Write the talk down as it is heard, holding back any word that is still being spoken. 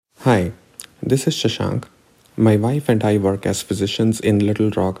Hi, this is Shashank. My wife and I work as physicians in Little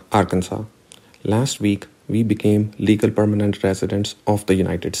Rock, Arkansas. Last week, we became legal permanent residents of the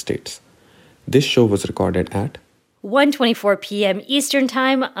United States. This show was recorded at 1:24 p.m. Eastern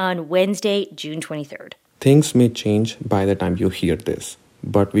Time on Wednesday, June 23rd. Things may change by the time you hear this,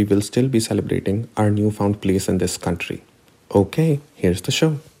 but we will still be celebrating our newfound place in this country. Okay, here's the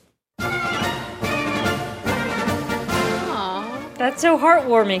show. That's so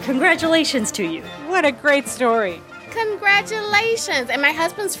heartwarming. Congratulations to you. What a great story. Congratulations. And my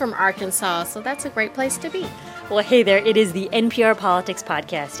husband's from Arkansas, so that's a great place to be. Well, hey there. It is the NPR Politics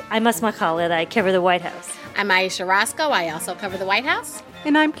Podcast. I'm Asma Khalid. I cover the White House. I'm Aisha Roscoe. I also cover the White House.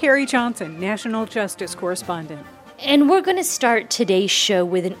 And I'm Carrie Johnson, National Justice Correspondent. And we're going to start today's show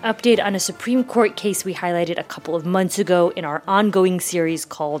with an update on a Supreme Court case we highlighted a couple of months ago in our ongoing series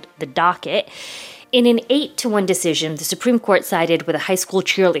called The Docket. In an 8-1 decision, the Supreme Court sided with a high school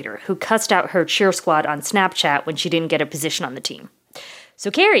cheerleader who cussed out her cheer squad on Snapchat when she didn't get a position on the team. So,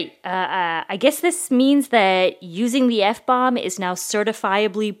 Carrie, I guess this means that using the F-bomb is now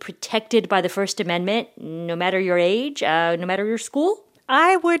certifiably protected by the First Amendment, no matter your age, no matter your school?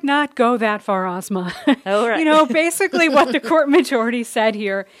 I would not go that far, Asma. Oh, right. Basically what the court majority said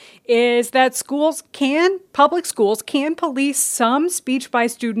here is that public schools can police some speech by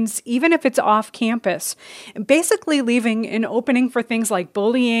students, even if it's off campus, basically leaving an opening for things like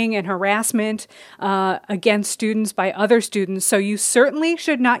bullying and harassment against students by other students. So you certainly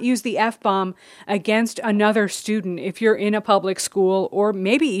should not use the F-bomb against another student if you're in a public school or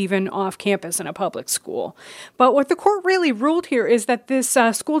maybe even off campus in a public school. But what the court really ruled here is that this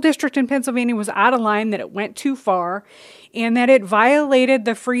school district in Pennsylvania was out of line, that it went too far, and that it violated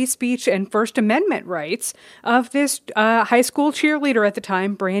the free speech and First Amendment rights of this high school cheerleader at the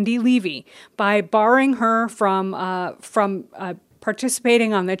time, Brandy Levy, by barring her from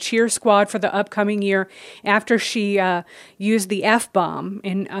participating on the cheer squad for the upcoming year after she used the F-bomb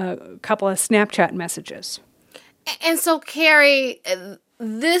in a couple of Snapchat messages. And so, Carrie,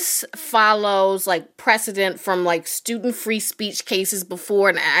 this follows precedent from student free speech cases before,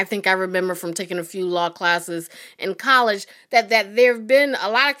 and I think I remember from taking a few law classes in college that there have been a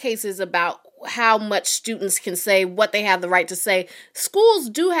lot of cases about how much students can say, what they have the right to say. Schools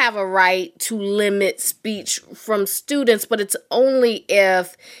do have a right to limit speech from students, but it's only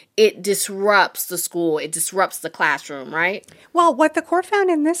if it disrupts the school, it disrupts the classroom, right? Well, what the court found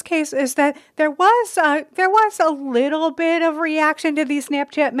in this case is that there was a little bit of reaction to these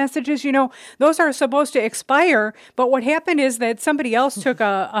Snapchat messages. Those are supposed to expire, but what happened is that somebody else took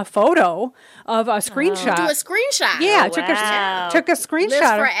a photo of a screenshot. Do a screenshot. Yeah, wow. took a screenshot.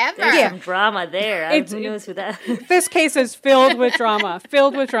 Lives forever. There's some drama there. Who knows who that is? This case is filled with drama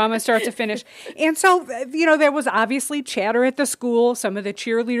start to finish. And so, there was obviously chatter at the school. Some of the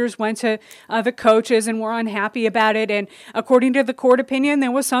cheerleaders went to the coaches and were unhappy about it. And according to the court opinion,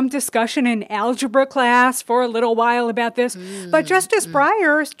 there was some discussion in algebra class for a little while about this. But Justice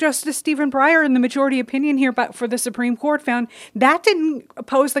Stephen Breyer, in the majority opinion here for the Supreme Court, found that didn't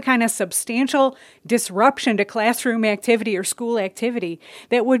pose the kind of substantial disruption to classroom activity or school activity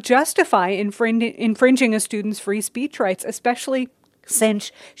that would justify infringing a student's free speech rights, especially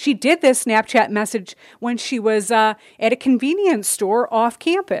since she did this Snapchat message when she was at a convenience store off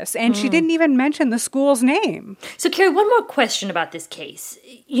campus, and she didn't even mention the school's name. So, Carrie, one more question about this case.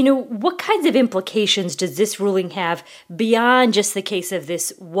 What kinds of implications does this ruling have beyond just the case of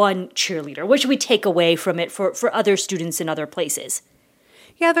this one cheerleader? What should we take away from it for other students in other places?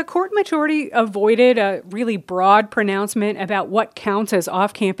 Yeah, the court majority avoided a really broad pronouncement about what counts as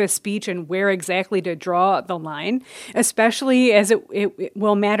off-campus speech and where exactly to draw the line, especially as it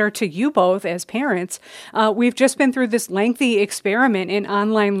will matter to you both as parents. We've just been through this lengthy experiment in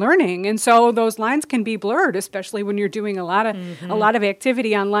online learning, and so those lines can be blurred, especially when you're doing a lot of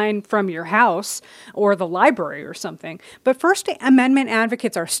activity online from your house or the library or something. But First Amendment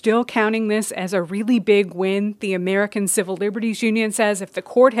advocates are still counting this as a really big win. The American Civil Liberties Union says if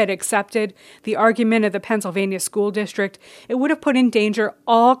the court had accepted the argument of the Pennsylvania school district, it would have put in danger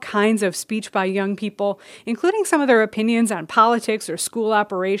all kinds of speech by young people, including some of their opinions on politics or school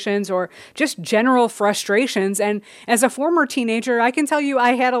operations or just general frustrations. And as a former teenager, I can tell you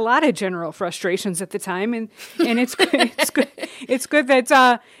I had a lot of general frustrations at the time, and it's good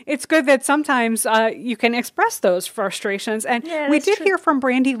that sometimes you can express those frustrations. And we did hear from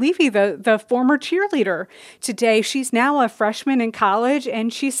Brandy Levy, the former cheerleader, today. She's now a freshman in college, and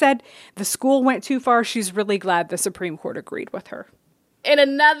she said the school went too far. She's really glad the Supreme Court agreed with her. In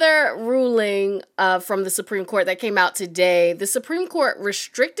another ruling from the Supreme Court that came out today, the Supreme Court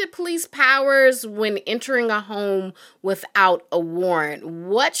restricted police powers when entering a home without a warrant.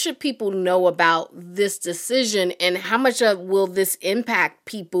 What should people know about this decision, and how much will this impact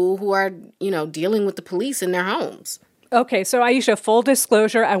people who are, dealing with the police in their homes? Okay, so Aisha, full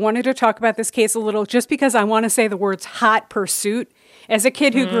disclosure, I wanted to talk about this case a little just because I want to say the words hot pursuit. As a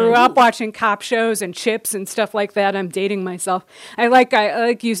kid who grew up watching cop shows and Chips and stuff like that, I'm dating myself. I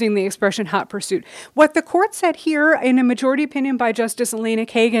like using the expression hot pursuit. What the court said here in a majority opinion by Justice Elena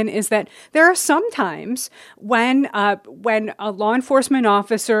Kagan is that there are some times when a law enforcement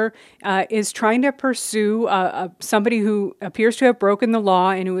officer is trying to pursue somebody who appears to have broken the law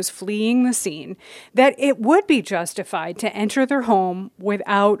and who is fleeing the scene, that it would be justified to enter their home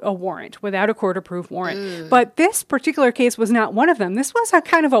without a warrant, without a court-approved warrant. But this particular case was not one of them. This was a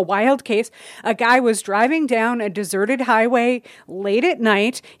kind of a wild case. A guy was driving down a deserted highway late at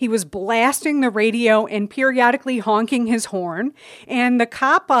night. He was blasting the radio and periodically honking his horn. And the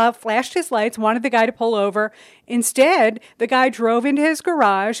cop flashed his lights, wanted the guy to pull over. Instead, the guy drove into his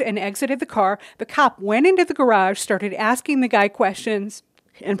garage and exited the car. The cop went into the garage, started asking the guy questions,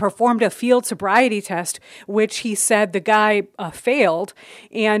 and performed a field sobriety test, which he said the guy failed.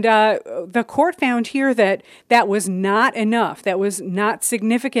 And the court found here that that was not enough. That was not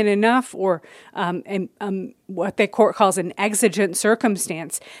significant enough, or what the court calls an exigent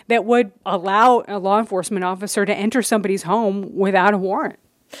circumstance that would allow a law enforcement officer to enter somebody's home without a warrant.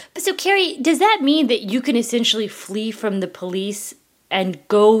 So, Carrie, does that mean that you can essentially flee from the police and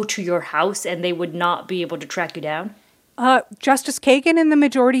go to your house and they would not be able to track you down? Justice Kagan in the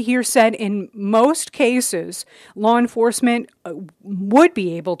majority here said in most cases, law enforcement would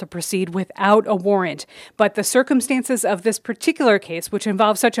be able to proceed without a warrant. But the circumstances of this particular case, which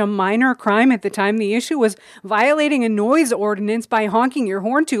involved such a minor crime at the time, the issue was violating a noise ordinance by honking your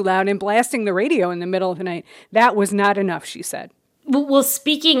horn too loud and blasting the radio in the middle of the night. That was not enough, she said. Well,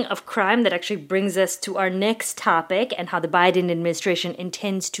 speaking of crime, that actually brings us to our next topic and how the Biden administration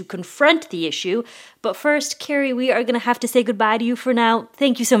intends to confront the issue. But first, Carrie, we are going to have to say goodbye to you for now.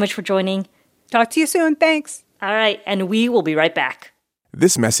 Thank you so much for joining. Talk to you soon. Thanks. All right, and we will be right back.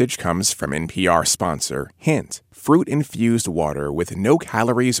 This message comes from NPR sponsor, Hint, fruit-infused water with no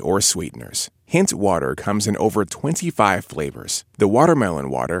calories or sweeteners. Hint water comes in over 25 flavors. The watermelon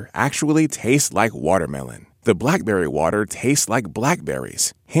water actually tastes like watermelon. The blackberry water tastes like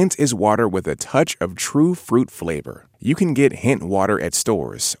blackberries. Hint is water with a touch of true fruit flavor. You can get Hint water at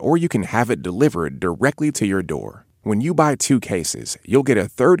stores, or you can have it delivered directly to your door. When you buy 2 cases, you'll get a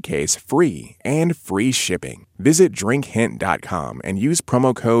 3rd case free and free shipping. Visit drinkhint.com and use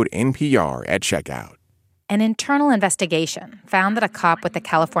promo code NPR at checkout. An internal investigation found that a cop with the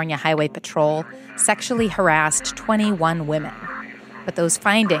California Highway Patrol sexually harassed 21 women. But those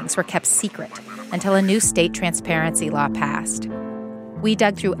findings were kept secret until a new state transparency law passed. We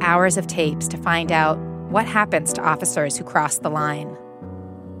dug through hours of tapes to find out what happens to officers who cross the line.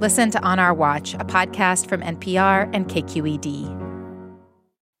 Listen to On Our Watch, a podcast from NPR and KQED.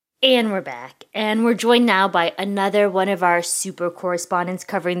 And we're back. And we're joined now by another one of our super correspondents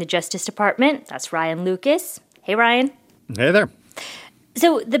covering the Justice Department. That's Ryan Lucas. Hey, Ryan. Hey there.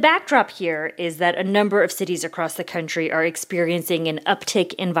 So the backdrop here is that a number of cities across the country are experiencing an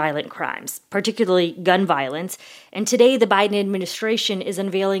uptick in violent crimes, particularly gun violence. And today, the Biden administration is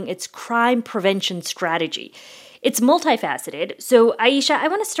unveiling its crime prevention strategy. It's multifaceted. So, Aisha, I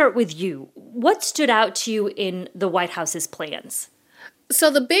want to start with you. What stood out to you in the White House's plans? So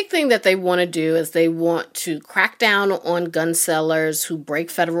the big thing that they want to do is they want to crack down on gun sellers who break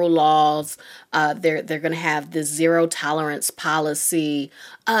federal laws. They're going to have this zero tolerance policy.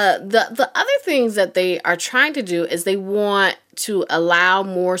 The other things that they are trying to do is they want to allow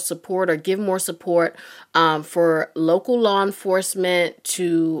more support or give more support for local law enforcement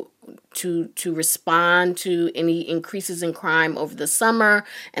to respond to any increases in crime over the summer.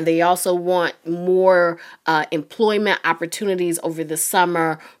 And they also want more employment opportunities over the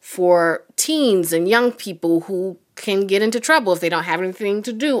summer for teens and young people who can get into trouble if they don't have anything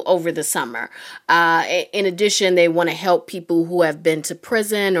to do over the summer. In addition, they want to help people who have been to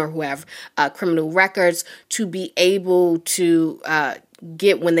prison or who have criminal records to be able to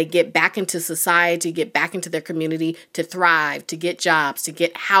when they get back into society, get back into their community, to thrive, to get jobs, to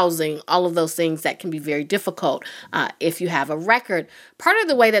get housing, all of those things that can be very difficult if you have a record. Part of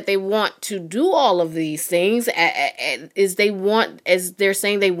the way that they want to do all of these things is they're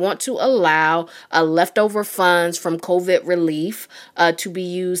saying they want to allow leftover funds from COVID relief to be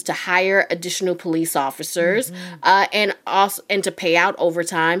used to hire additional police officers and to pay out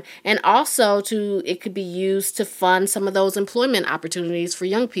overtime, and also it could be used to fund some of those employment opportunities opportunities for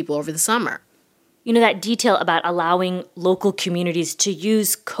young people over the summer. You know, that detail about allowing local communities to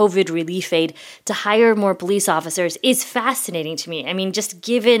use COVID relief aid to hire more police officers is fascinating to me. I mean, just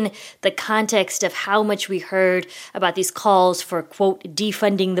given the context of how much we heard about these calls for, quote,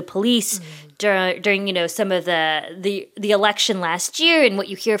 defunding the police during you know, some of the election last year and what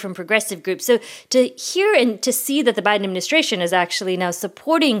you hear from progressive groups. So to hear and to see that the Biden administration is actually now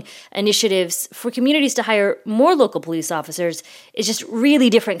supporting initiatives for communities to hire more local police officers is just really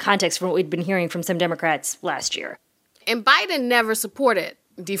different context from what we'd been hearing from some Democrats last year. And Biden never supported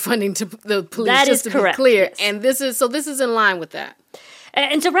defunding the police. That just is to correct, be clear. yes. And this is in line with that.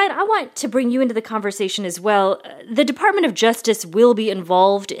 And so, Ryan, I want to bring you into the conversation as well. The Department of Justice will be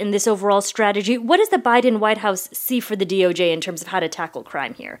involved in this overall strategy. What does the Biden White House see for the DOJ in terms of how to tackle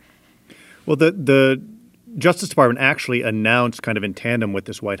crime here? Well, the Justice Department actually announced, kind of in tandem with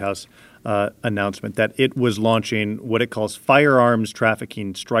this White House announcement, that it was launching what it calls firearms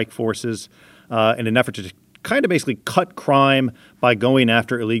trafficking strike forces in an effort to kind of basically cut crime by going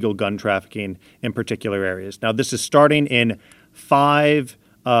after illegal gun trafficking in particular areas. Now, this is starting in 5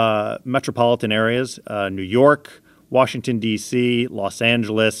 metropolitan areas, New York, Washington, D.C., Los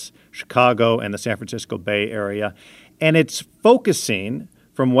Angeles, Chicago, and the San Francisco Bay Area. And it's focusing,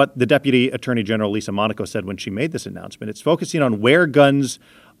 from what the Deputy Attorney General Lisa Monaco said when she made this announcement, it's focusing on where guns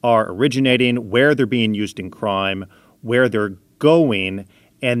are originating, where they're being used in crime, where they're going,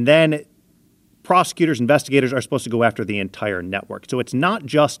 and then prosecutors, investigators are supposed to go after the entire network. So it's not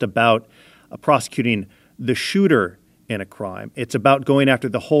just about prosecuting the shooter in a crime. It's about going after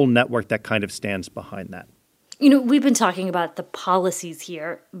the whole network that kind of stands behind that. You know, we've been talking about the policies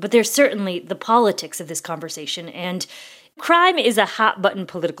here, but there's certainly the politics of this conversation. And crime is a hot-button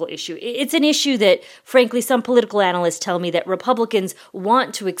political issue. It's an issue that, frankly, some political analysts tell me that Republicans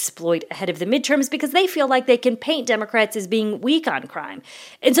want to exploit ahead of the midterms because they feel like they can paint Democrats as being weak on crime.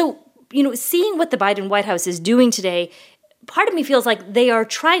 And so, you know, seeing what the Biden White House is doing today, part of me feels like they are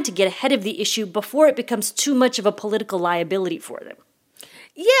trying to get ahead of the issue before it becomes too much of a political liability for them.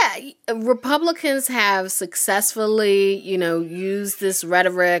 Yeah, Republicans have successfully, used this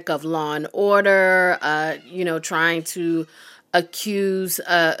rhetoric of law and order, trying to accuse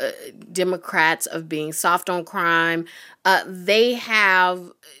Democrats of being soft on crime. They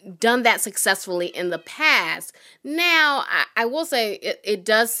have done that successfully in the past. Now, I will say it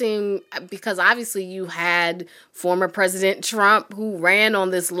does seem, because obviously you had former President Trump who ran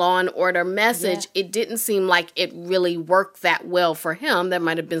on this law and order message. Yeah. It didn't seem like it really worked that well for him. That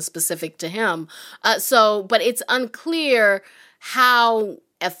might have been specific to him. But it's unclear how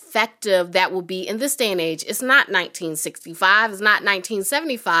effective that will be in this day and age. It's not 1965, it's not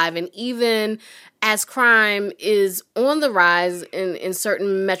 1975, and even as crime is on the rise in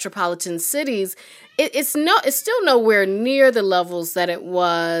certain metropolitan cities, it's still nowhere near the levels that it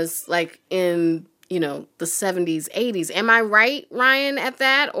was like in the 70s, 80s. Am I right, Ryan, at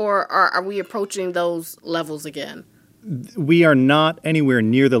that, or are we approaching those levels again? We are not anywhere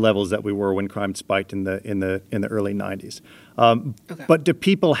near the levels that we were when crime spiked in the early 90s. Okay. But do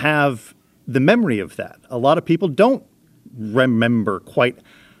people have the memory of that? A lot of people don't remember quite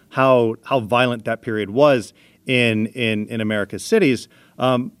how violent that period was in America's cities.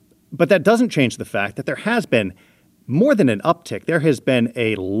 But that doesn't change the fact that there has been more than an uptick. There has been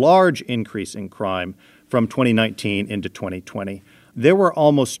a large increase in crime from 2019 into 2020. There were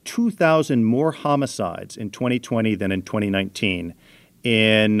almost 2,000 more homicides in 2020 than in 2019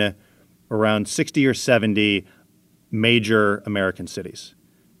 in around 60 or 70 major American cities.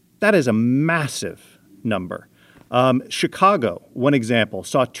 That is a massive number. Chicago, one example,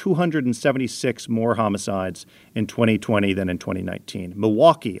 saw 276 more homicides in 2020 than in 2019.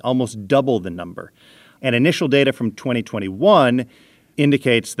 Milwaukee, almost double the number. And initial data from 2021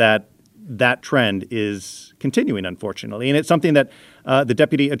 indicates that trend is continuing, unfortunately. And it's something that the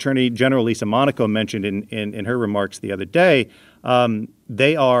Deputy Attorney General Lisa Monaco mentioned in her remarks the other day.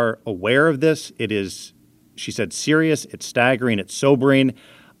 They are aware of this. It is, she said, serious, it's staggering, it's sobering,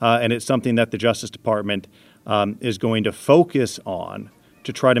 and it's something that the Justice Department is going to focus on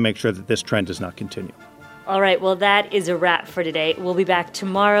to try to make sure that this trend does not continue. All right, well, that is a wrap for today. We'll be back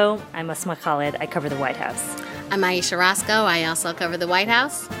tomorrow. I'm Asma Khalid. I cover the White House. I'm Aisha Roscoe. I also cover the White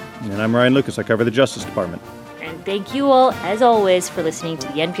House. And I'm Ryan Lucas. I cover the Justice Department. And thank you all, as always, for listening to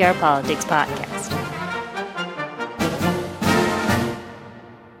the NPR Politics Podcast.